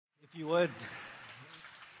you would,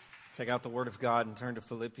 take out the Word of God and turn to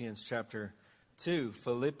Philippians chapter 2.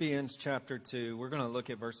 Philippians chapter 2. We're going to look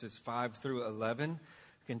at verses 5 through 11.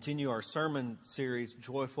 Continue our sermon series,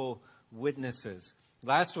 Joyful Witnesses.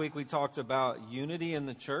 Last week we talked about unity in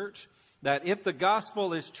the church, that if the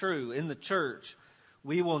gospel is true in the church,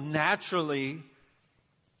 we will naturally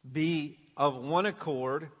be of one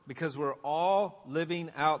accord because we're all living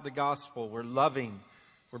out the gospel. We're loving.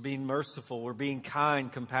 We're being merciful. We're being kind,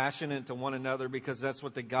 compassionate to one another because that's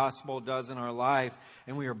what the gospel does in our life.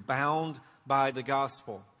 And we are bound by the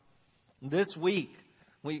gospel. This week,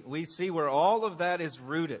 we see where all of that is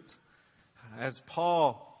rooted. As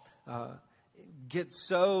Paul gets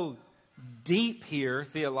so deep here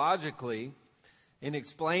theologically in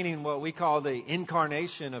explaining what we call the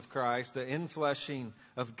incarnation of Christ, the infleshing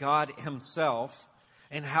of God Himself,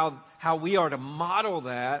 and how we are to model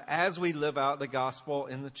that as we live out the gospel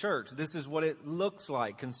in the church. This is what it looks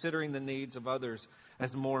like, considering the needs of others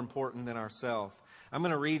as more important than ourselves. I'm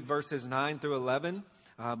going to read verses 9 through 11,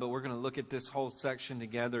 but we're going to look at this whole section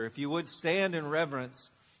together. If you would stand in reverence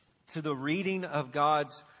to the reading of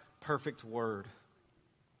God's perfect word.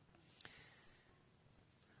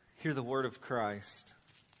 Hear the word of Christ.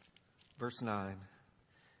 Verse 9.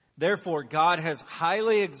 Therefore, God has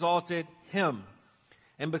highly exalted Him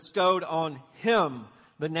and bestowed on Him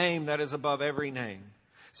the name that is above every name,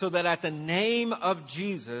 so that at the name of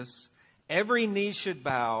Jesus, every knee should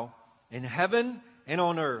bow in heaven and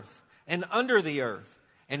on earth and under the earth,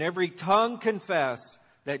 and every tongue confess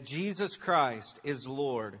that Jesus Christ is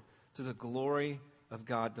Lord, to the glory of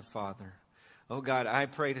God the Father. Oh God, I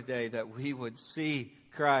pray today that we would see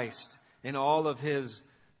Christ in all of His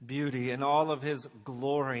beauty, in all of His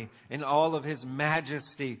glory, in all of His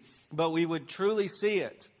majesty, but we would truly see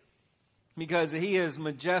it because He is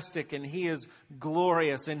majestic and He is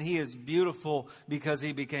glorious and He is beautiful because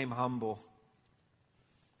He became humble.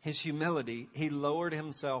 His humility, He lowered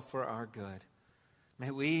Himself for our good. May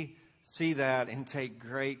we see that and take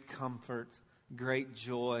great comfort, great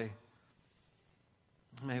joy.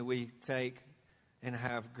 May we take and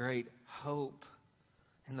have great hope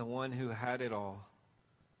in the one who had it all,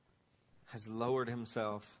 has lowered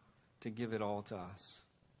Himself to give it all to us.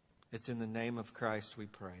 It's in the name of Christ we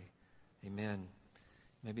pray. Amen.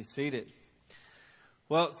 You may be seated.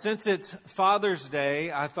 Well, since it's Father's Day,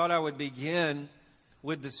 I thought I would begin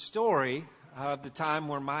with the story of the time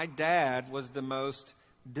where my dad was the most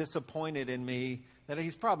disappointed in me that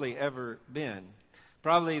he's probably ever been.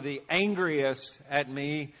 Probably the angriest at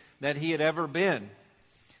me that he had ever been.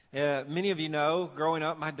 Many of you know, growing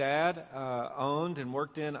up, my dad owned and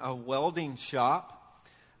worked in a welding shop.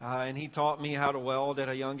 And he taught me how to weld at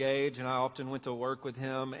a young age, and I often went to work with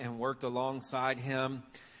him and worked alongside him.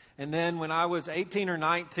 And then when I was 18 or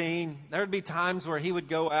 19, there would be times where he would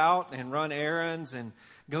go out and run errands and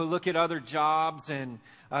go look at other jobs. And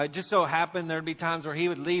it just so happened there would be times where he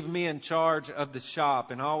would leave me in charge of the shop,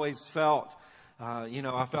 and I always felt,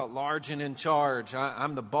 I felt large and in charge.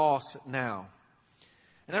 I'm the boss now.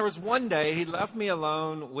 And there was one day he left me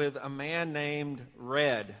alone with a man named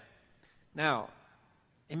Red. Now,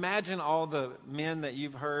 imagine all the men that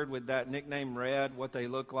you've heard with that nickname Red, what they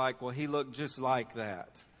look like. Well, he looked just like that.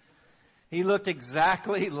 He looked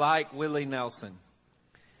exactly like Willie Nelson.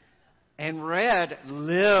 And Red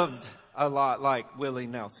lived a lot like Willie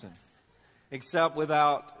Nelson, except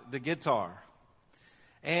without the guitar.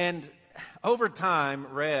 And over time,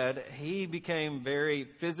 Red, he became very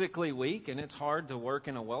physically weak, and it's hard to work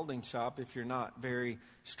in a welding shop if you're not very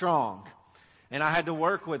strong. And I had to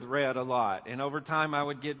work with Red a lot. And over time, I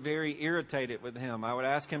would get very irritated with him. I would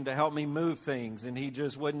ask him to help me move things, and he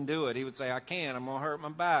just wouldn't do it. He would say, I can't. I'm going to hurt my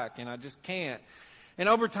back, and I just can't. And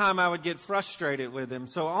over time, I would get frustrated with him.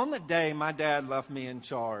 So on the day my dad left me in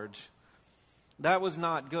charge, that was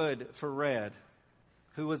not good for Red,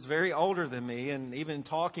 who was very older than me. And even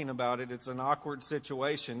talking about it, it's an awkward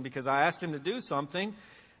situation because I asked him to do something,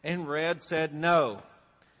 and Red said no.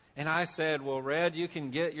 And I said, well, Red, you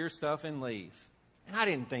can get your stuff and leave. And I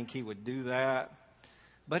didn't think he would do that,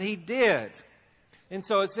 but he did. And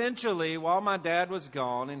so essentially, while my dad was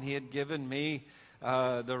gone and he had given me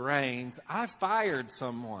the reins, I fired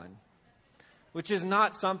someone, which is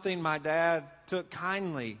not something my dad took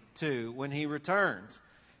kindly to when he returned.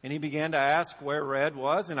 And he began to ask where Red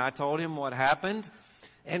was, and I told him what happened.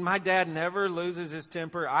 And my dad never loses his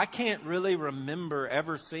temper. I can't really remember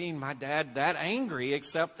ever seeing my dad that angry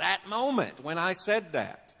except that moment when I said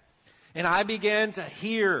that. And I began to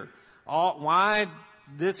hear why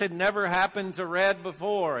this had never happened to Red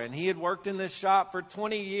before. And he had worked in this shop for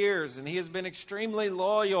 20 years, and he has been extremely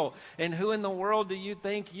loyal. And who in the world do you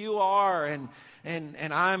think you are?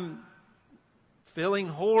 And I'm feeling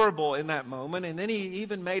horrible in that moment. And then he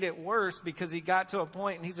even made it worse because he got to a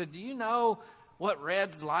point and he said, do you know what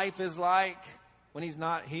Red's life is like when he's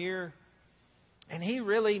not here? And he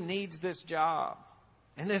really needs this job.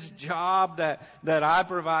 And this job that I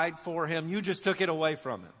provide for him, you just took it away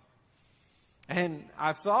from him. And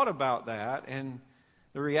I've thought about that, and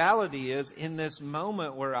the reality is, in this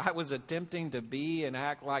moment where I was attempting to be and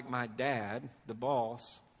act like my dad, the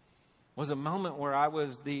boss, was a moment where I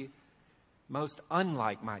was the most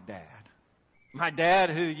unlike my dad. My dad,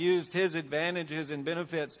 who used his advantages and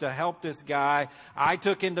benefits to help this guy, I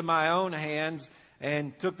took into my own hands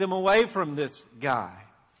and took them away from this guy.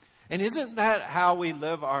 And isn't that how we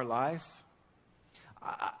live our life?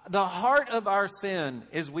 The heart of our sin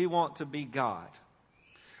is we want to be God.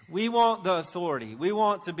 We want the authority. We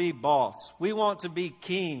want to be boss. We want to be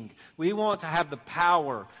king. We want to have the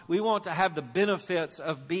power. We want to have the benefits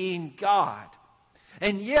of being God.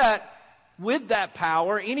 And yet, with that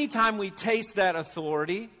power, anytime we taste that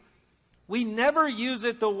authority, we never use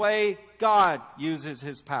it the way God uses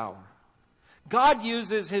His power. God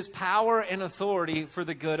uses His power and authority for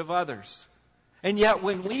the good of others. And yet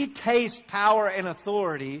when we taste power and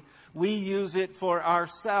authority, we use it for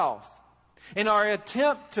ourselves. In our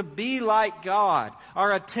attempt to be like God,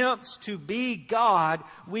 our attempts to be God,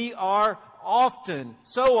 we are often,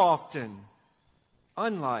 so often,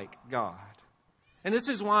 unlike God. And this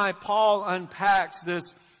is why Paul unpacks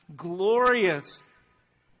this glorious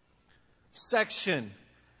section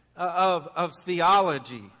of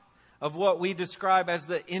theology, of what we describe as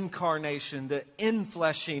the incarnation, the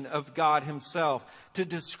infleshing of God Himself, to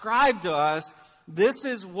describe to us, this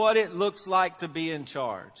is what it looks like to be in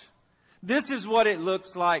charge. This is what it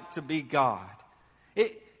looks like to be God.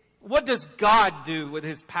 What does God do with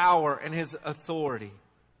His power and His authority?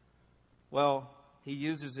 Well, He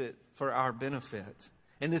uses it for our benefit.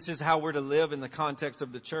 And this is how we're to live in the context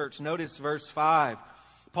of the church. Notice verse 5.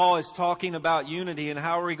 Paul is talking about unity and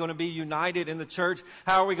how are we going to be united in the church?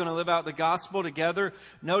 How are we going to live out the gospel together?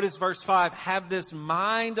 Notice verse 5. Have this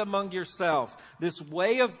mind among yourself. This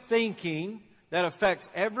way of thinking that affects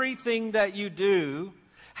everything that you do.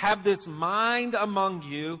 Have this mind among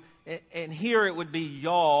you. And here it would be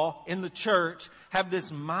y'all in the church. Have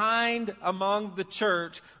this mind among the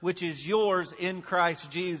church, which is yours in Christ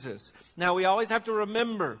Jesus. Now we always have to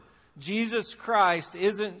remember, Jesus Christ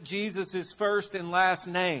isn't Jesus' first and last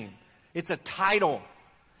name. It's a title.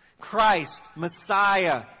 Christ,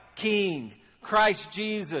 Messiah, King. Christ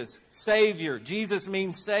Jesus, Savior. Jesus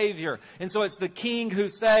means Savior. And so it's the King who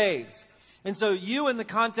saves. And so you in the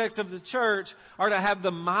context of the church are to have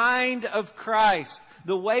the mind of Christ.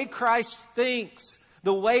 The way Christ thinks.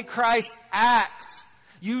 The way Christ acts.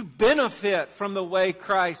 You benefit from the way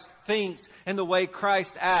Christ thinks and the way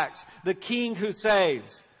Christ acts. The King who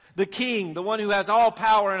saves. The King, the one who has all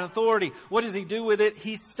power and authority. What does He do with it?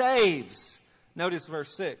 He saves. Notice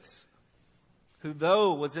verse 6. Who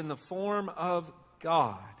though was in the form of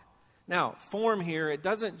God. Now, form here, it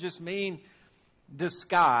doesn't just mean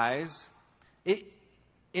disguise.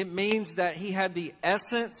 It means that He had the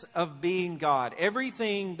essence of being God.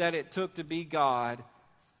 Everything that it took to be God,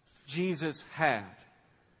 Jesus had.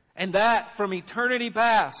 And that from eternity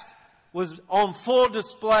past was on full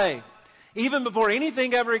display. Even before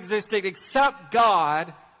anything ever existed except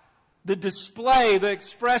God, the display, the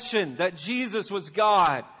expression that Jesus was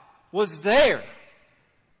God was there.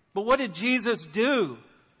 But what did Jesus do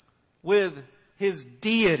with His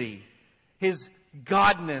deity, His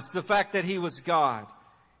godness, the fact that He was God?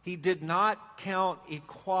 He did not count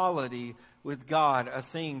equality with God a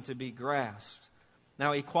thing to be grasped.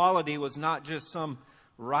 Now, equality was not just some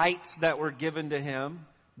rights that were given to Him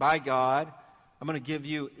by God. I'm going to give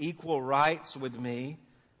you equal rights with me.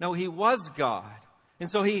 No, He was God.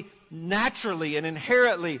 And so He naturally and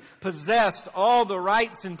inherently possessed all the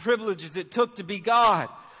rights and privileges it took to be God.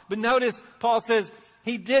 But notice, Paul says,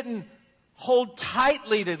 He didn't hold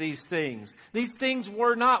tightly to these things. These things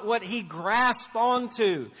were not what He grasped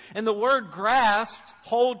onto. And the word grasped,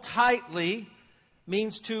 hold tightly,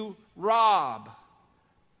 means to rob.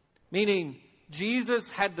 Meaning, Jesus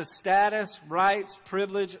had the status, rights,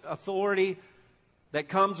 privilege, authority that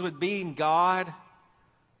comes with being God,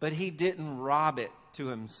 but He didn't rob it to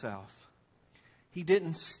Himself. He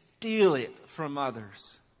didn't steal it from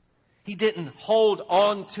others. He didn't hold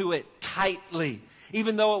on to it tightly,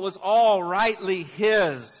 even though it was all rightly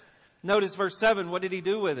His. Notice verse 7, what did He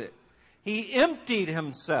do with it? He emptied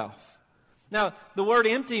Himself. Now, the word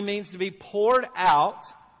empty means to be poured out,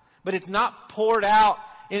 but it's not poured out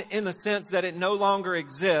in the sense that it no longer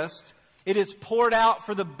exists. It is poured out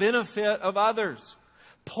for the benefit of others.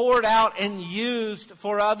 Poured out and used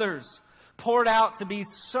for others. poured out to be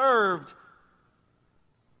served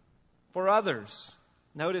for others.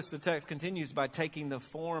 Notice the text continues by taking the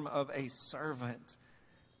form of a servant.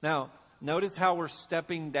 Now, notice how we're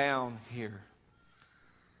stepping down here.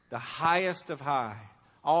 The highest of high,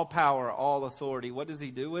 all power, all authority. What does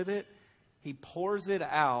he do with it? He pours it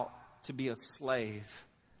out to be a slave.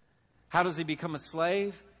 How does he become a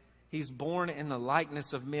slave? He's born in the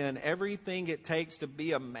likeness of men. Everything it takes to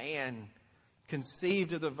be a man,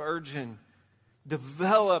 conceived of the virgin,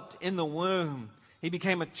 developed in the womb. He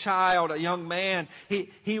became a child, a young man.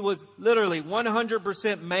 He was literally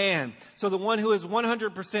 100% man. So the one who is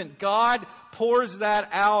 100% God pours that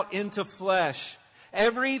out into flesh.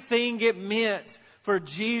 Everything it meant for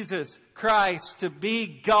Jesus Christ to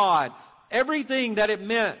be God, everything that it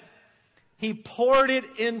meant, He poured it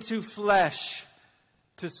into flesh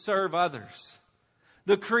to serve others.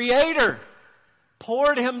 The Creator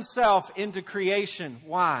poured Himself into creation.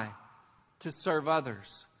 Why? To serve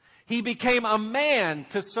others. He became a man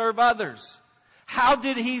to serve others. How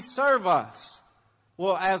did He serve us?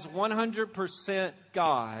 Well, as 100%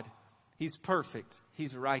 God, He's perfect.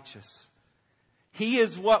 He's righteous. He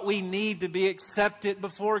is what we need to be accepted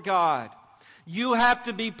before God. You have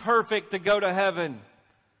to be perfect to go to heaven,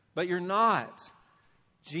 but you're not.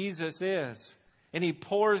 Jesus is. And He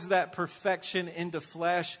pours that perfection into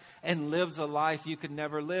flesh and lives a life you could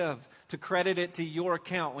never live, to credit it to your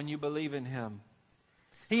account when you believe in Him.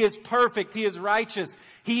 He is perfect. He is righteous.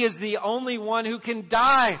 He is the only one who can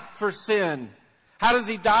die for sin. How does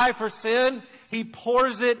He die for sin? He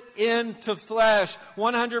pours it into flesh.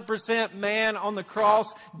 100% man on the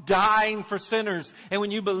cross, dying for sinners. And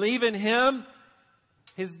when you believe in Him,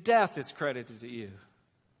 His death is credited to you.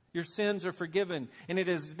 Your sins are forgiven. And it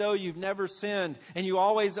is as though you've never sinned and you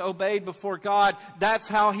always obeyed before God. That's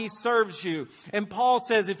how He serves you. And Paul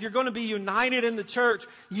says if you're going to be united in the church,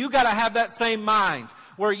 you got to have that same mind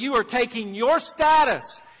where you are taking your status,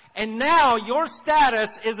 and now your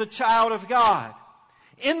status is a child of God.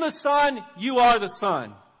 In the Son, you are the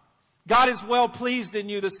Son. God is well pleased in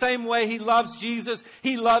you. The same way He loves Jesus,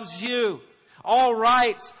 He loves you. All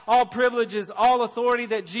rights, all privileges, all authority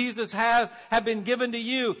that Jesus has have been given to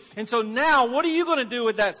you. And so now, what are you going to do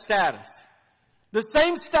with that status? The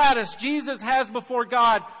same status Jesus has before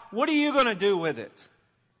God, what are you going to do with it?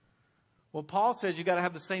 Well, Paul says you got to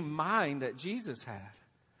have the same mind that Jesus had.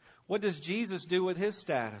 What does Jesus do with His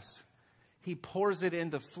status? He pours it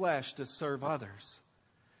into flesh to serve others.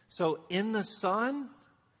 So in the Son,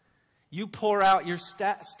 you pour out your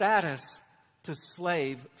status to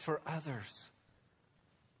slave for others.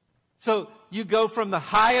 So you go from the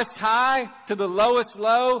highest high to the lowest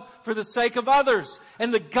low for the sake of others.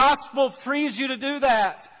 And the gospel frees you to do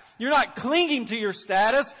that. You're not clinging to your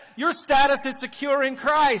status. Your status is secure in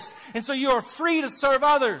Christ. And so you are free to serve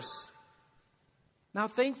others. Now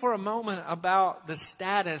think for a moment about the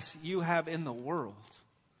status you have in the world.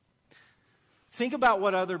 Think about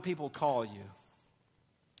what other people call you.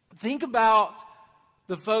 Think about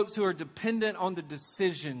the folks who are dependent on the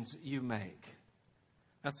decisions you make.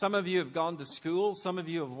 Now, some of you have gone to school. Some of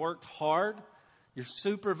you have worked hard. Your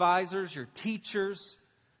supervisors, your teachers.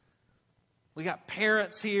 We got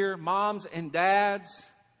parents here, moms and dads.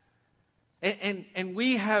 And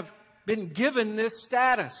we have been given this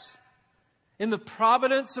status. In the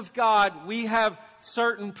providence of God, we have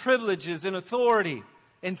certain privileges and authority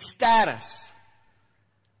and status.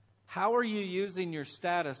 How are you using your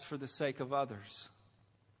status for the sake of others?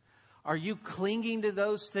 Are you clinging to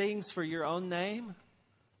those things for your own name?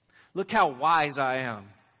 Look how wise I am.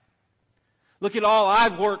 Look at all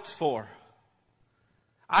I've worked for.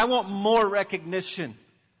 I want more recognition.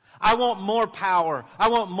 I want more power. I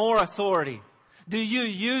want more authority. Do you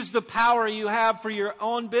use the power you have for your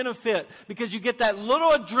own benefit because you get that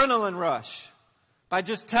little adrenaline rush by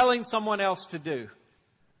just telling someone else to do?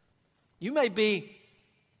 You may be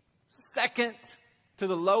second to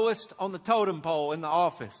the lowest on the totem pole in the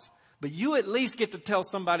office, but you at least get to tell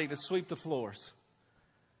somebody to sweep the floors.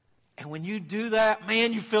 And when you do that,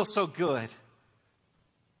 man, you feel so good.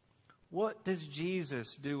 What does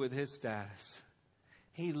Jesus do with His status?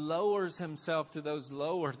 He lowers Himself to those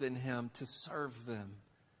lower than Him to serve them.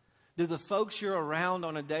 Do the folks you're around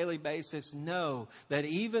on a daily basis know that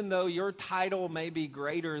even though your title may be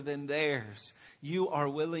greater than theirs, you are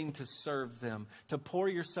willing to serve them, to pour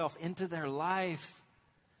yourself into their life?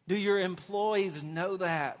 Do your employees know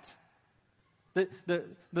that?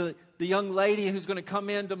 The young lady who's going to come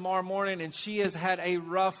in tomorrow morning and she has had a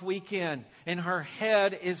rough weekend and her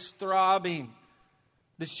head is throbbing.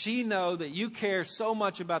 Does she know that you care so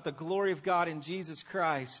much about the glory of God in Jesus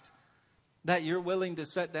Christ that you're willing to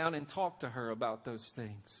sit down and talk to her about those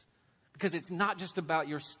things? Because it's not just about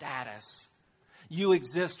your status. You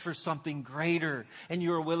exist for something greater, and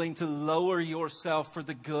you are willing to lower yourself for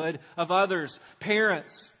the good of others.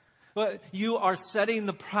 Parents, you are setting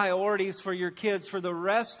the priorities for your kids for the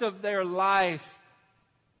rest of their life.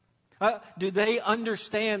 Do they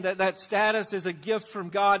understand that that status is a gift from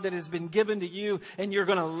God that has been given to you, and you're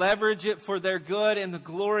going to leverage it for their good and the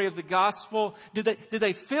glory of the gospel? Do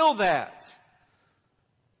they feel that?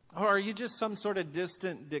 Or are you just some sort of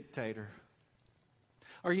distant dictator?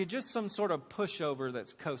 Are you just some sort of pushover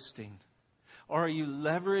that's coasting? Or are you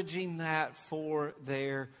leveraging that for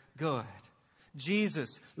their good?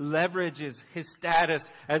 Jesus leverages His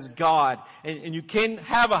status as God. And you can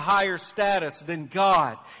have a higher status than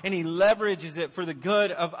God. And He leverages it for the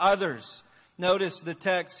good of others. Notice the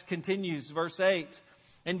text continues, verse 8.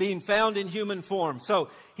 And being found in human form. So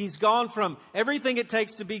He's gone from everything it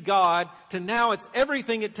takes to be God to now it's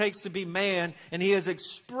everything it takes to be man. And He is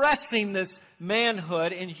expressing this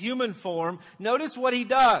manhood in human form. Notice what He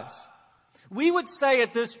does. We would say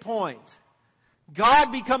at this point,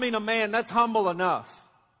 God becoming a man, that's humble enough.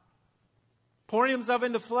 Pouring Himself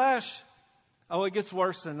into flesh, oh, it gets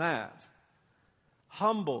worse than that.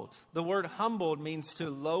 Humbled. The word humbled means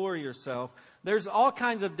to lower yourself. There's all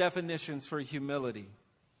kinds of definitions for humility.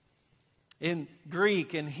 In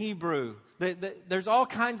Greek, in Hebrew, there's all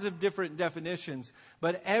kinds of different definitions.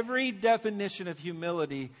 But every definition of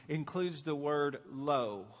humility includes the word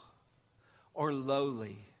low or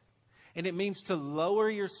lowly. And it means to lower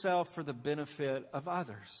yourself for the benefit of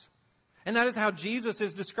others. And that is how Jesus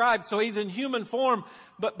is described. So He's in human form,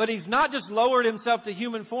 but He's not just lowered Himself to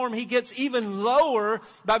human form. He gets even lower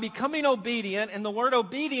by becoming obedient. And the word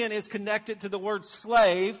obedient is connected to the word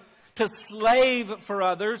slave. To slave for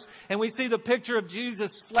others. And we see the picture of Jesus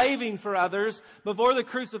slaving for others before the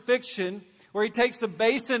crucifixion, where He takes the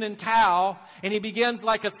basin and towel and He begins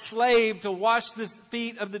like a slave to wash the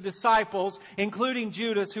feet of the disciples, including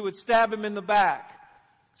Judas, who would stab Him in the back.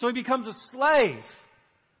 So He becomes a slave.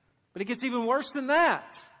 But it gets even worse than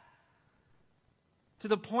that. To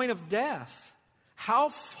the point of death. How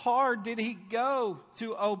far did He go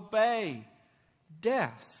to obey?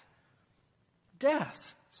 Death.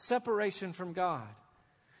 Death. Separation from God.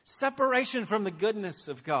 Separation from the goodness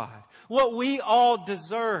of God. What we all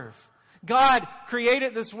deserve. God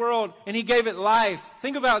created this world and He gave it life.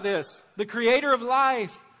 Think about this. The creator of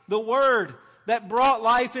life, the Word that brought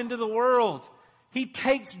life into the world. He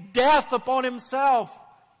takes death upon Himself.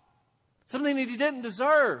 Something that He didn't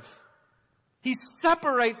deserve. He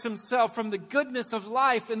separates Himself from the goodness of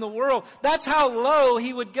life in the world. That's how low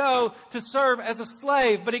He would go to serve as a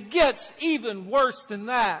slave. But it gets even worse than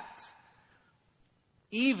that.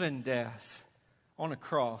 Even death on a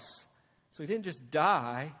cross. So He didn't just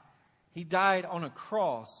die. He died on a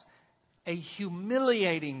cross. A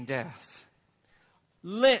humiliating death.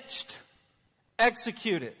 Lynched.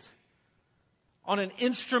 Executed. On an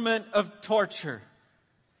instrument of torture.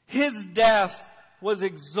 His death was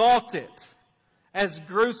exalted as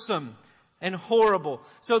gruesome and horrible.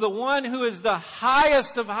 So the one who is the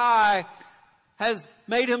highest of high has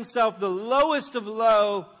made Himself the lowest of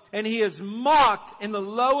low, and He is mocked in the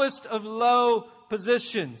lowest of low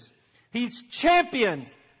positions. He's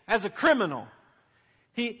championed as a criminal.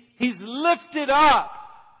 He's lifted up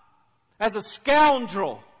as a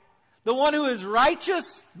scoundrel. The one who is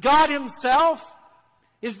righteous, God Himself,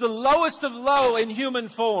 is the lowest of low in human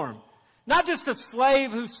form. Not just a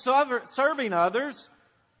slave who's serving others.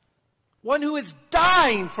 One who is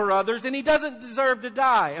dying for others, and He doesn't deserve to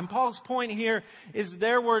die. And Paul's point here is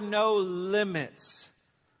there were no limits.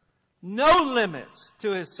 No limits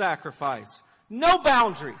to His sacrifice. No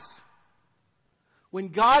boundaries. When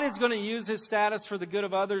God is going to use His status for the good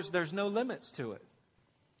of others, there's no limits to it.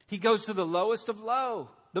 He goes to the lowest of low.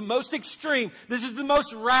 The most extreme. This is the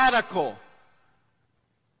most radical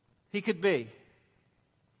He could be.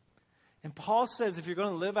 And Paul says if you're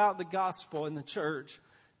going to live out the gospel in the church,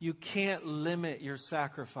 you can't limit your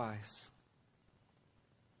sacrifice.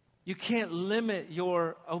 You can't limit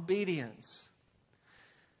your obedience.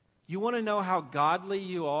 You want to know how godly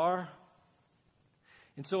you are?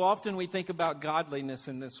 And so often we think about godliness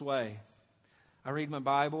in this way. I read my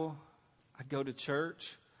Bible. I go to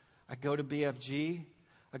church. I go to BFG.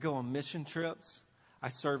 I go on mission trips. I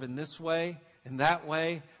serve in this way and that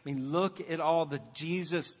way. I mean, look at all the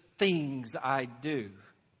Jesus things I do.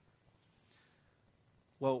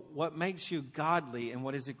 Well, what makes you godly and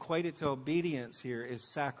what is equated to obedience here is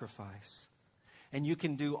sacrifice. And you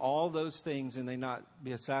can do all those things and they not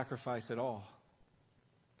be a sacrifice at all.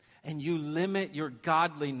 And you limit your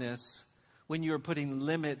godliness when you're putting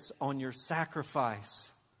limits on your sacrifice.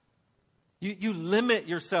 You limit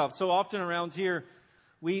yourself. So often around here,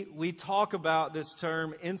 we talk about this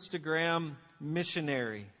term Instagram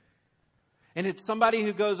missionary. And it's somebody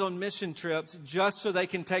who goes on mission trips just so they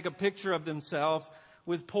can take a picture of themselves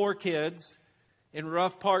with poor kids in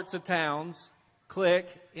rough parts of towns. Click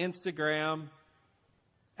Instagram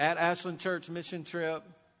at Ashland Church mission trip.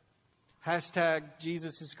 Hashtag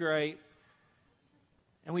Jesus is great.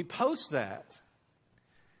 And we post that.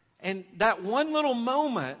 And that one little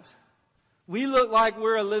moment, we look like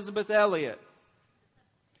we're Elizabeth Elliot.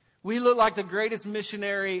 We look like the greatest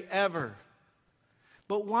missionary ever.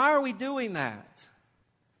 But why are we doing that?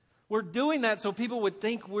 We're doing that so people would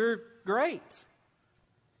think we're great.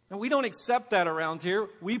 And we don't accept that around here.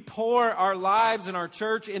 We pour our lives and our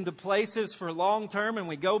church into places for long term, and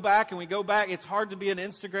we go back and we go back. It's hard to be an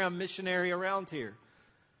Instagram missionary around here.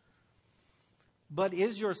 But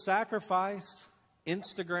is your sacrifice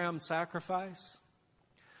Instagram sacrifice?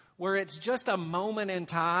 Where it's just a moment in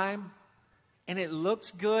time and it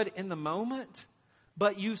looks good in the moment,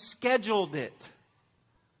 but you scheduled it.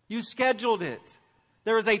 You scheduled it.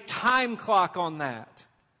 There is a time clock on that.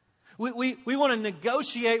 We want to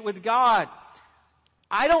negotiate with God.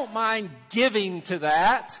 I don't mind giving to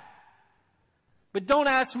that, but don't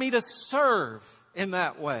ask me to serve in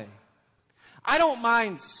that way. I don't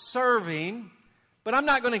mind serving, but I'm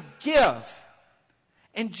not going to give.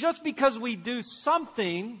 And just because we do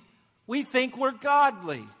something, we think we're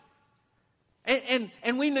godly.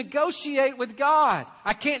 And we negotiate with God.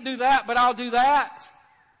 I can't do that, but I'll do that.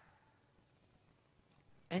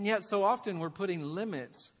 And yet so often we're putting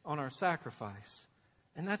limits on our sacrifice.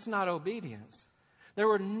 And that's not obedience. There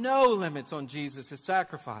were no limits on Jesus'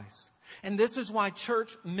 sacrifice. And this is why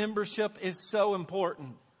church membership is so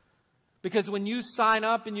important. Because when you sign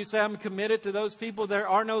up and you say, I'm committed to those people, there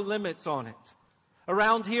are no limits on it.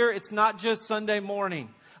 Around here, it's not just Sunday morning.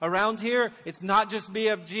 Around here, it's not just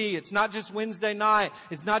BFG. It's not just Wednesday night.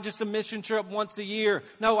 It's not just a mission trip once a year.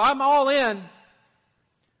 No, I'm all in.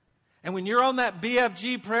 And when you're on that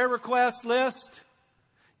BFG prayer request list,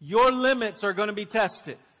 your limits are going to be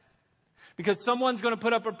tested. Because someone's going to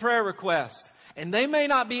put up a prayer request. And they may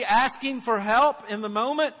not be asking for help in the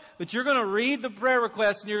moment, but you're going to read the prayer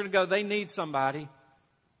request and you're going to go, they need somebody.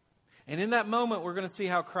 And in that moment, we're going to see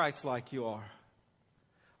how Christ-like you are.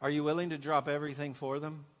 Are you willing to drop everything for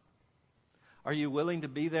them? Are you willing to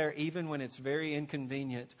be there even when it's very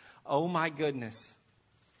inconvenient? Oh my goodness.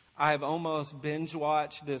 I have almost binge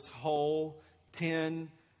watched this whole 10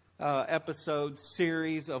 episode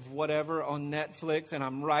series of whatever on Netflix, and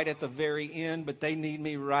I'm right at the very end, but they need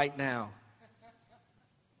me right now.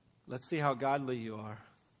 Let's see how godly you are.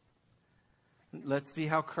 Let's see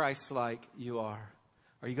how Christ-like you are.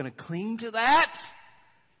 Are you going to cling to that?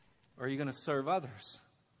 Or are you going to serve others?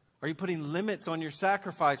 Are you putting limits on your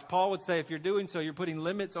sacrifice? Paul would say if you're doing so, you're putting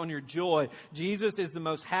limits on your joy. Jesus is the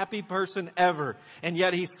most happy person ever, and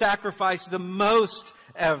yet he sacrificed the most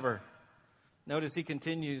ever. Notice he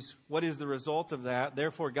continues, what is the result of that?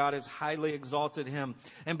 Therefore God has highly exalted him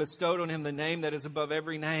and bestowed on him the name that is above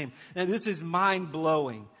every name. Now this is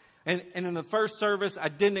mind-blowing. And in the first service, I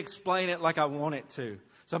didn't explain it like I wanted to.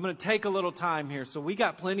 So I'm going to take a little time here. So we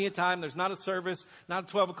got plenty of time. There's not a service, not a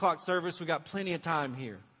 12 o'clock service. We got plenty of time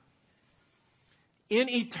here. In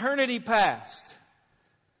eternity past,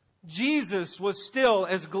 Jesus was still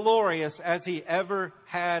as glorious as he ever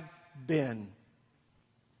had been.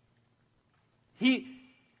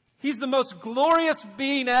 He's the most glorious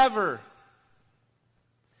being ever.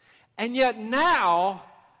 And yet now,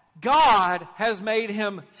 God has made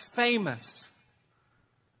him famous.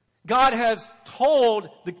 God has told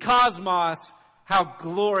the cosmos how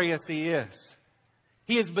glorious he is.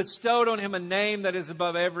 He has bestowed on him a name that is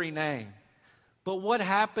above every name. But what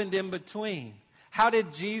happened in between? How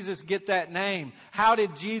did Jesus get that name? How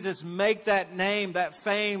did Jesus make that name, that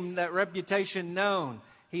fame, that reputation known?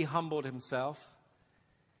 He humbled himself.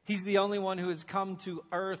 He's the only one who has come to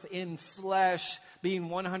earth in flesh, being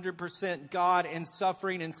 100% God and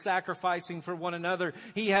suffering and sacrificing for one another.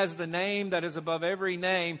 He has the name that is above every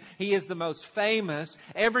name. He is the most famous.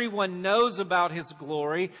 Everyone knows about his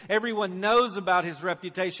glory. Everyone knows about his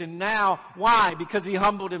reputation now. Why? Because he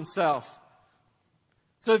humbled himself.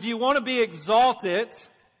 So if you want to be exalted,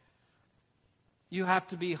 you have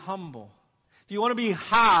to be humble. If you want to be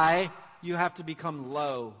high, you have to become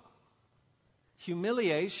low.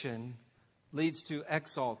 Humiliation leads to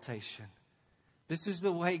exaltation. This is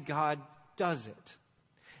the way God does it.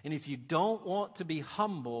 And if you don't want to be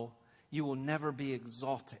humble, you will never be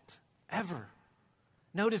exalted. Ever.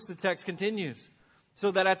 Notice the text continues.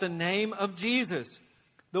 So that at the name of Jesus,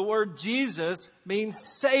 the word Jesus means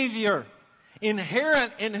Savior.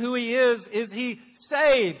 Inherent in who He is He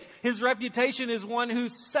saved. His reputation is one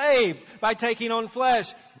who's saved by taking on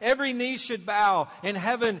flesh. Every knee should bow in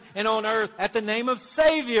heaven and on earth at the name of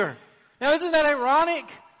Savior. Now, isn't that ironic?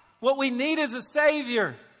 What we need is a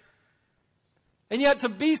Savior. And yet to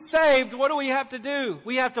be saved, what do we have to do?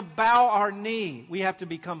 We have to bow our knee. We have to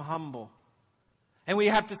become humble. And we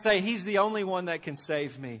have to say, He's the only one that can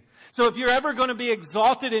save me. So if you're ever going to be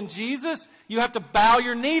exalted in Jesus, you have to bow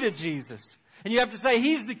your knee to Jesus. And you have to say,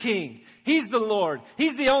 He's the King. He's the Lord.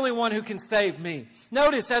 He's the only one who can save me.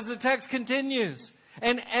 Notice as the text continues,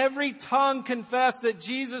 and every tongue confess that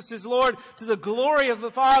Jesus is Lord to the glory of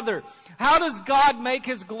the Father. How does God make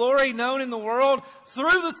His glory known in the world?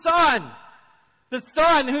 Through the Son. The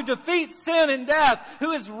Son who defeats sin and death,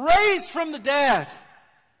 who is raised from the dead.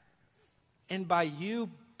 And by you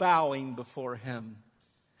bowing before Him.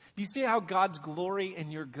 Do you see how God's glory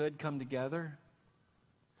and your good come together?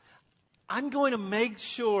 I'm going to make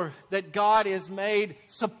sure that God is made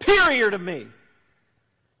superior to me.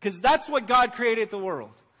 Because that's what God created the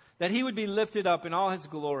world. That He would be lifted up in all His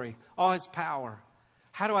glory, all His power.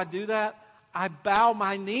 How do I do that? I bow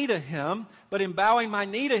my knee to Him. But in bowing my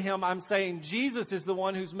knee to Him, I'm saying Jesus is the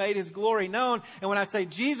one who's made His glory known. And when I say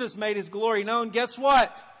Jesus made His glory known, guess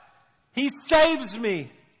what? He saves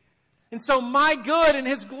me. And so my good and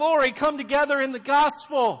His glory come together in the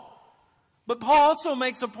gospel. But Paul also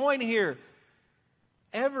makes a point here.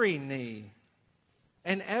 Every knee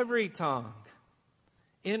and every tongue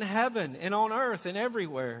in heaven and on earth and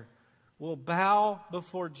everywhere will bow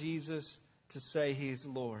before Jesus to say He's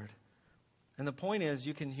Lord. And the point is,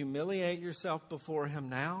 you can humiliate yourself before Him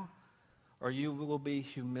now, or you will be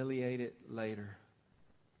humiliated later.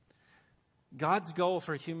 God's goal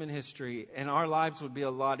for human history, and our lives would be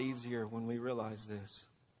a lot easier when we realize this,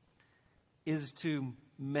 is to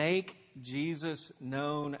make Jesus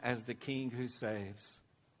known as the King who saves.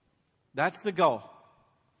 That's the goal.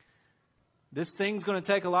 This thing's going to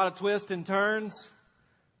take a lot of twists and turns,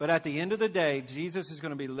 but at the end of the day, Jesus is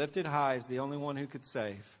going to be lifted high as the only one who could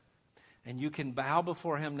save. And you can bow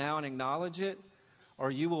before Him now and acknowledge it,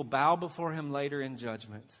 or you will bow before Him later in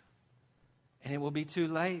judgment. And it will be too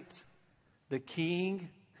late. The King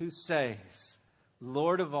who saves,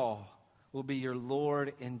 Lord of all, will be your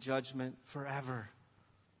Lord in judgment forever.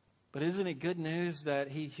 But isn't it good news that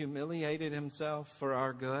He humiliated Himself for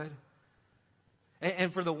our good?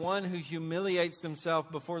 And for the one who humiliates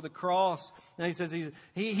himself before the cross, and He says,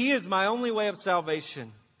 He is my only way of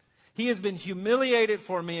salvation. He has been humiliated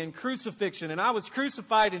for me in crucifixion, and I was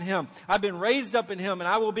crucified in Him. I've been raised up in Him, and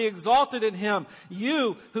I will be exalted in Him.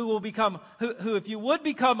 You who will become, who if you would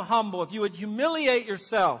become humble, if you would humiliate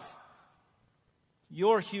yourself,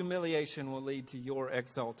 your humiliation will lead to your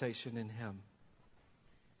exaltation in Him.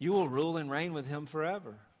 You will rule and reign with Him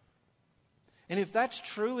forever. And if that's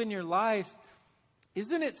true in your life,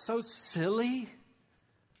 isn't it so silly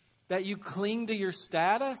that you cling to your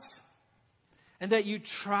status? And that you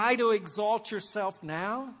try to exalt yourself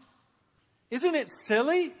now? Isn't it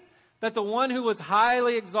silly that the one who was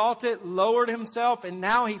highly exalted lowered himself and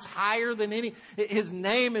now He's higher than any? His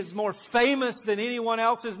name is more famous than anyone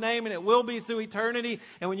else's name, and it will be through eternity.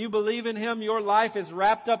 And when you believe in Him, your life is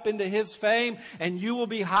wrapped up into His fame and you will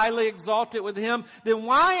be highly exalted with Him. Then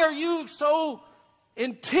why are you so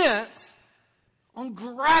intent on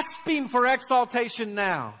grasping for exaltation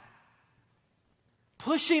now?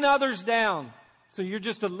 Pushing others down. So you're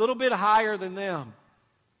just a little bit higher than them.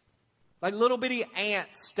 Like little bitty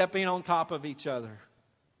ants stepping on top of each other.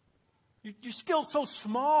 You're still so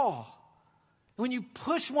small. When you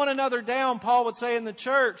push one another down, Paul would say in the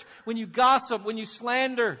church, when you gossip, when you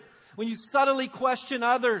slander, when you subtly question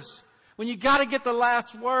others, when you got to get the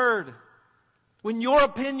last word, when your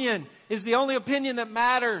opinion is the only opinion that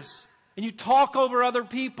matters, and you talk over other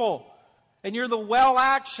people, and you're the well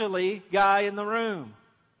actually guy in the room.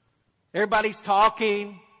 Everybody's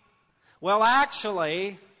talking. Well,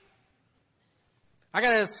 actually, I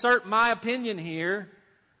got to assert my opinion here.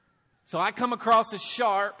 So I come across as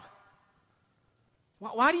sharp.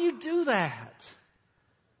 Why do you do that?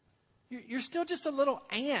 You're still just a little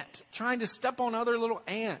ant trying to step on other little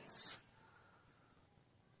ants.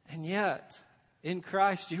 And yet, in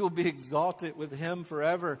Christ, you will be exalted with Him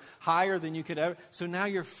forever, higher than you could ever. So now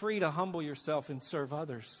you're free to humble yourself and serve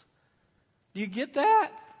others. Do you get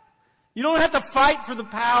that? You don't have to fight for the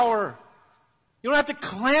power. You don't have to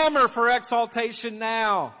clamor for exaltation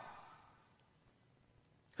now.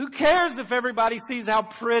 Who cares if everybody sees how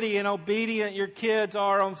pretty and obedient your kids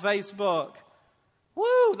are on Facebook?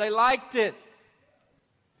 Woo, they liked it.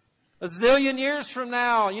 A zillion years from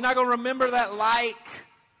now, you're not going to remember that like.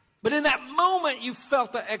 But in that moment, you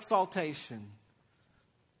felt the exaltation.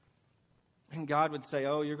 And God would say,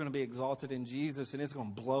 oh, you're going to be exalted in Jesus, and it's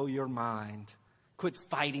going to blow your mind. Quit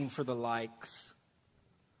fighting for the likes.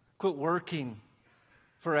 Quit working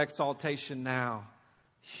for exaltation now.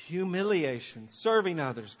 Humiliation, serving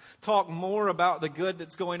others. Talk more about the good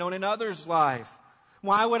that's going on in others' life.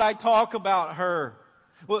 Why would I talk about her?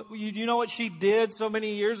 Well, you know what she did so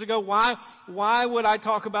many years ago? Why would I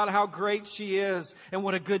talk about how great she is and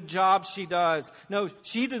what a good job she does? No,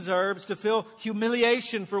 she deserves to feel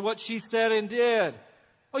humiliation for what she said and did.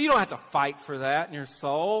 Well, you don't have to fight for that in your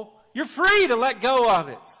soul. You're free to let go of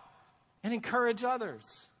it and encourage others.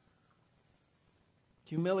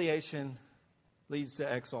 Humiliation leads to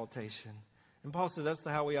exaltation. And Paul said that's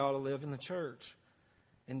how we ought to live in the church.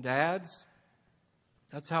 And dads,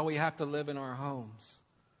 that's how we have to live in our homes.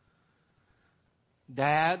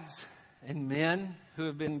 Dads and men who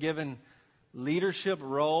have been given leadership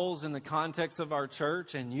roles in the context of our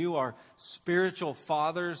church, and you are spiritual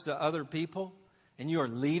fathers to other people, and you are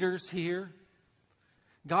leaders here.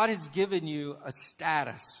 God has given you a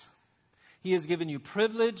status. He has given you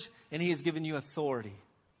privilege, and He has given you authority.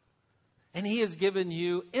 And He has given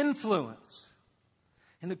you influence.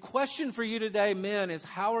 And the question for you today, men, is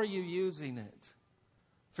how are you using it?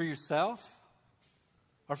 For yourself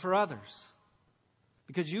or for others?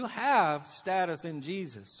 Because you have status in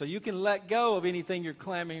Jesus. So you can let go of anything you're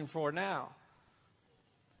clamoring for now.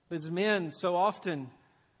 As men, so often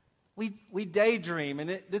we daydream.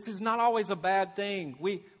 And this is not always a bad thing.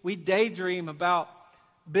 We daydream about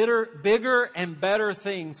bigger and better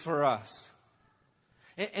things for us.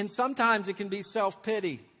 And sometimes it can be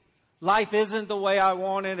self-pity. Life isn't the way I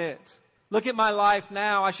wanted it. Look at my life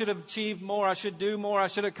now. I should have achieved more. I should do more. I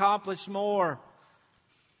should accomplish more.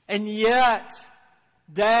 And yet,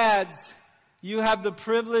 dads, you have the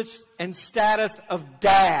privilege and status of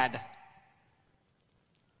dad.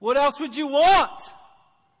 What else would you want?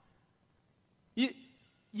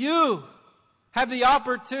 You have the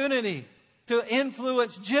opportunity to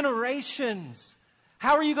influence generations.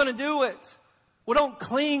 How are you going to do it? Well, don't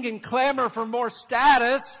cling and clamor for more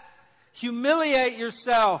status. Humiliate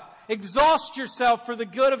yourself. Exhaust yourself for the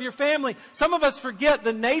good of your family. Some of us forget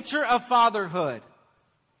the nature of fatherhood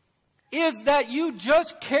is that you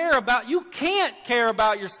can't care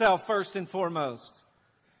about yourself first and foremost.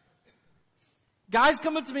 Guys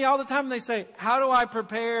come up to me all the time and they say, how do I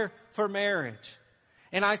prepare for marriage?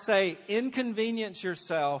 And I say, inconvenience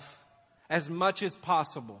yourself as much as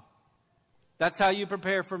possible. That's how you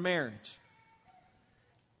prepare for marriage.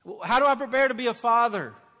 How do I prepare to be a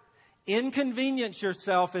father? Inconvenience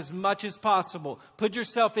yourself as much as possible. Put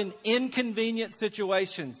yourself in inconvenient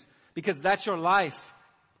situations because that's your life.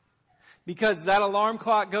 Because that alarm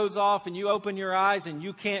clock goes off and you open your eyes and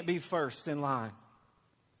you can't be first in line.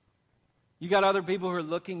 You got other people who are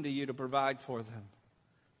looking to you to provide for them.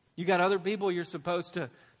 You got other people you're supposed to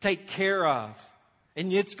take care of.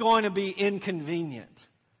 And it's going to be inconvenient.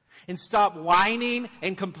 And stop whining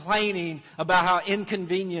and complaining about how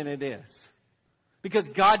inconvenient it is. Because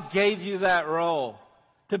God gave you that role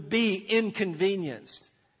to be inconvenienced.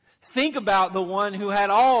 Think about the one who had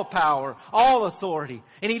all power, all authority.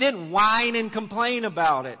 And He didn't whine and complain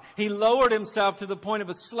about it. He lowered Himself to the point of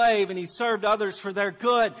a slave and He served others for their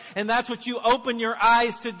good. And that's what you open your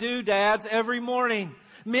eyes to do, dads, every morning.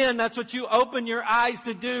 Men, that's what you open your eyes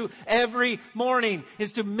to do every morning,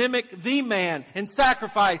 is to mimic the man and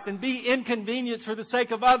sacrifice and be inconvenienced for the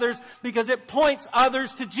sake of others because it points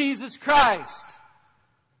others to Jesus Christ.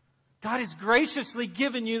 God has graciously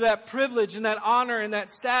given you that privilege and that honor and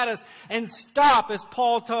that status. And stop, as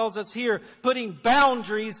Paul tells us here, putting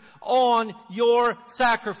boundaries on your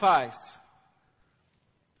sacrifice.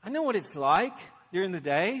 I know what it's like during the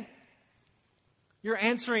day. You're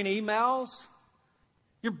answering emails.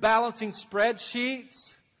 You're balancing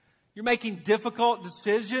spreadsheets. You're making difficult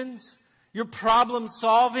decisions. You're problem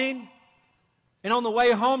solving. And on the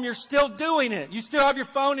way home, you're still doing it. You still have your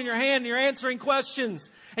phone in your hand and you're answering questions.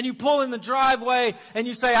 And you pull in the driveway and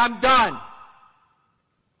you say, I'm done.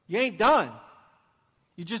 You ain't done.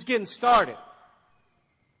 You're just getting started.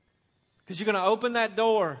 Because you're going to open that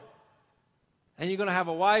door and you're going to have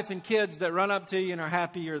a wife and kids that run up to you and are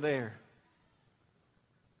happy you're there.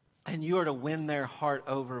 And you are to win their heart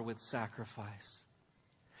over with sacrifice.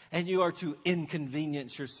 And you are to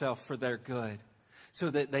inconvenience yourself for their good,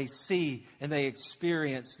 so that they see and they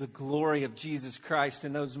experience the glory of Jesus Christ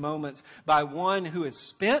in those moments by one who is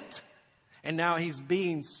spent, and now He's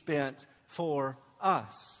being spent for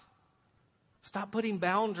us. Stop putting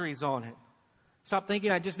boundaries on it. Stop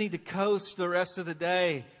thinking I just need to coast the rest of the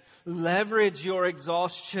day. leverage your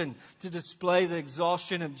exhaustion to display the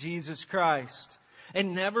exhaustion of Jesus Christ.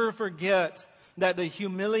 And never forget that the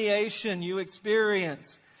humiliation you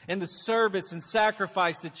experience and the service and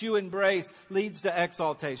sacrifice that you embrace leads to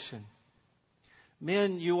exaltation.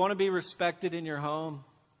 Men, you want to be respected in your home?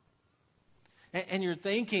 And you're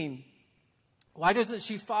thinking, why doesn't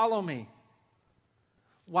she follow me?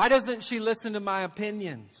 Why doesn't she listen to my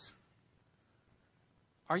opinions?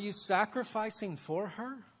 Are you sacrificing for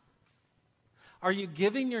her? Are you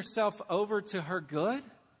giving yourself over to her good?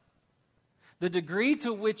 The degree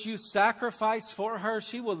to which you sacrifice for her,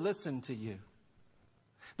 she will listen to you.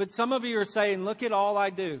 But some of you are saying, look at all I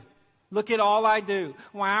do. Look at all I do.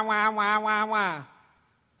 Why?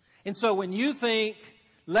 And so when you think,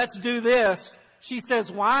 let's do this, she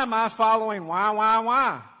says, why am I following?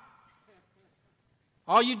 Why?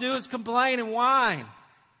 All you do is complain and whine.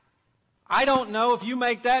 I don't know if you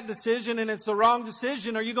make that decision and it's the wrong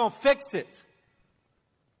decision, are you going to fix it?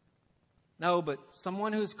 No, but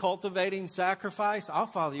someone who's cultivating sacrifice, I'll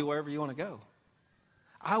follow you wherever you want to go.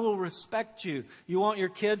 I will respect you. You want your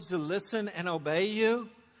kids to listen and obey you?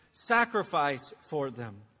 Sacrifice for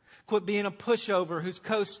them. Quit being a pushover who's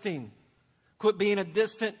coasting. Quit being a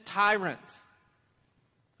distant tyrant.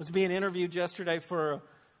 I was being interviewed yesterday for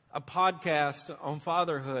a podcast on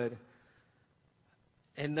fatherhood.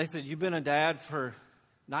 And they said, you've been a dad for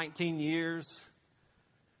 19 years.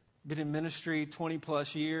 Been in ministry 20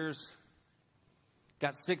 plus years.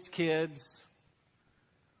 Got 6 kids.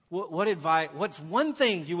 What advice? What's one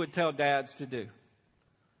thing you would tell dads to do?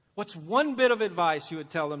 What's one bit of advice you would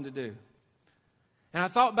tell them to do? And I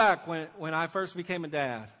thought back when I first became a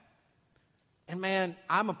dad. And man,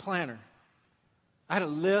 I'm a planner. I had a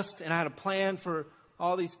list and I had a plan for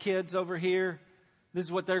all these kids over here. This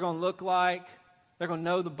is what they're going to look like. They're going to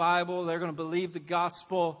know the Bible. They're going to believe the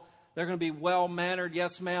gospel. They're going to be well-mannered.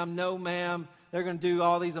 Yes, ma'am. No, ma'am. They're going to do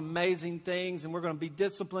all these amazing things, and we're going to be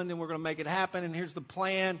disciplined, and we're going to make it happen, and here's the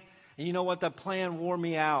plan. And you know what? That plan wore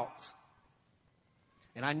me out.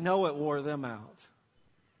 And I know it wore them out.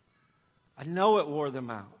 I know it wore them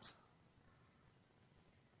out.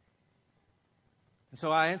 And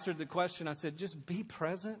so I answered the question. I said, just be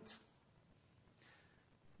present.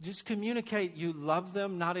 Just communicate you love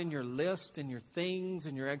them, not in your list and your things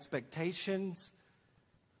and your expectations.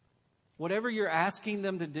 Whatever you're asking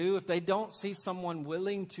them to do, if they don't see someone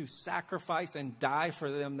willing to sacrifice and die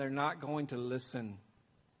for them, they're not going to listen.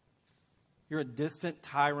 You're a distant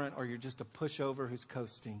tyrant or you're just a pushover who's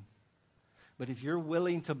coasting. But if you're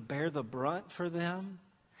willing to bear the brunt for them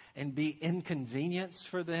and be inconvenienced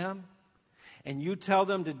for them, and you tell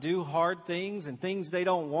them to do hard things and things they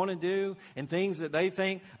don't want to do and things that they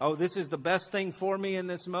think, oh, this is the best thing for me in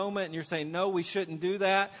this moment. And you're saying, no, we shouldn't do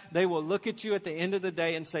that. They will look at you at the end of the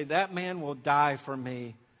day and say, that man will die for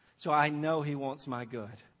me. So I know he wants my good.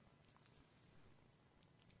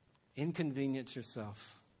 Inconvenience yourself.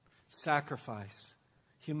 Sacrifice.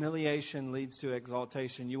 Humiliation leads to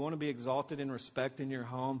exaltation. You want to be exalted in respect in your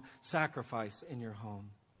home? Sacrifice in your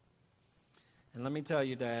home. And let me tell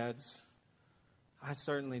you, dads, I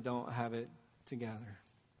certainly don't have it together.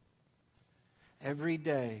 Every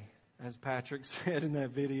day, as Patrick said in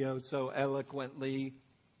that video so eloquently,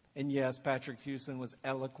 and yes, Patrick Houston was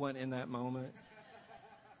eloquent in that moment,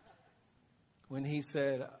 when he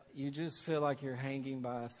said, you just feel like you're hanging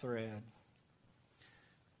by a thread.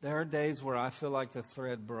 There are days where I feel like the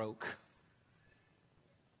thread broke.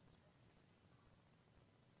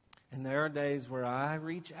 And there are days where I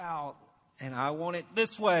reach out and I want it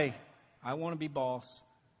this way. I want to be boss.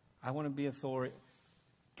 I want to be authority.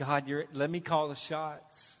 God, let me call the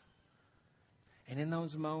shots. And in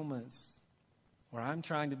those moments where I'm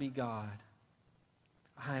trying to be God,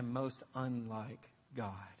 I am most unlike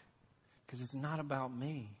God. Because it's not about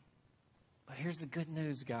me. But here's the good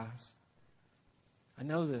news, guys. I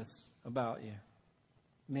know this about you,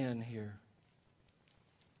 men here.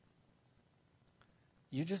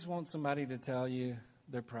 You just want somebody to tell you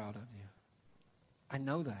they're proud of you. I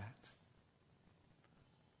know that.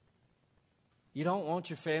 You don't want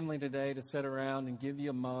your family today to sit around and give you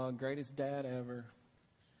a mug, greatest dad ever,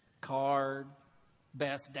 card,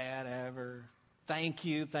 best dad ever, thank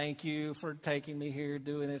you for taking me here,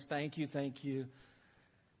 doing this, thank you.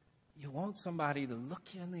 You want somebody to look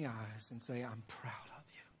you in the eyes and say, I'm proud of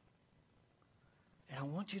you. And I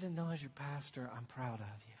want you to know as your pastor, I'm proud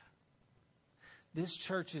of you. This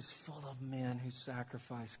church is full of men who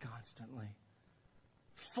sacrifice constantly.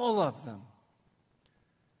 Full of them.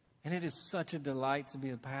 And it is such a delight to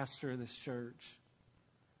be a pastor of this church.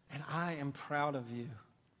 And I am proud of you.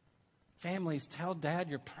 Families, tell Dad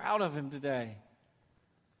you're proud of him today.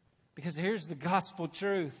 Because here's the gospel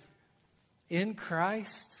truth. in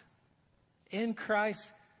Christ,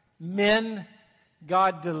 men,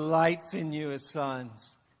 God delights in you as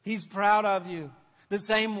sons. He's proud of you. The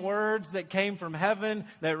same words that came from heaven,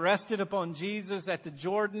 that rested upon Jesus at the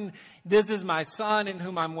Jordan. This is my Son in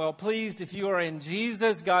whom I'm well pleased. If you are in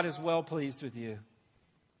Jesus, God is well pleased with you.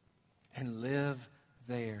 And live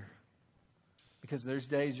there. Because there's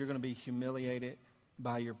days you're going to be humiliated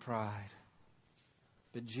by your pride.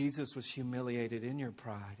 But Jesus was humiliated in your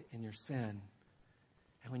pride, in your sin.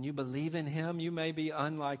 And when you believe in Him, you may be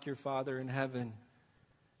unlike your Father in heaven.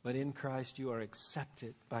 But in Christ, you are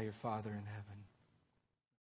accepted by your Father in heaven.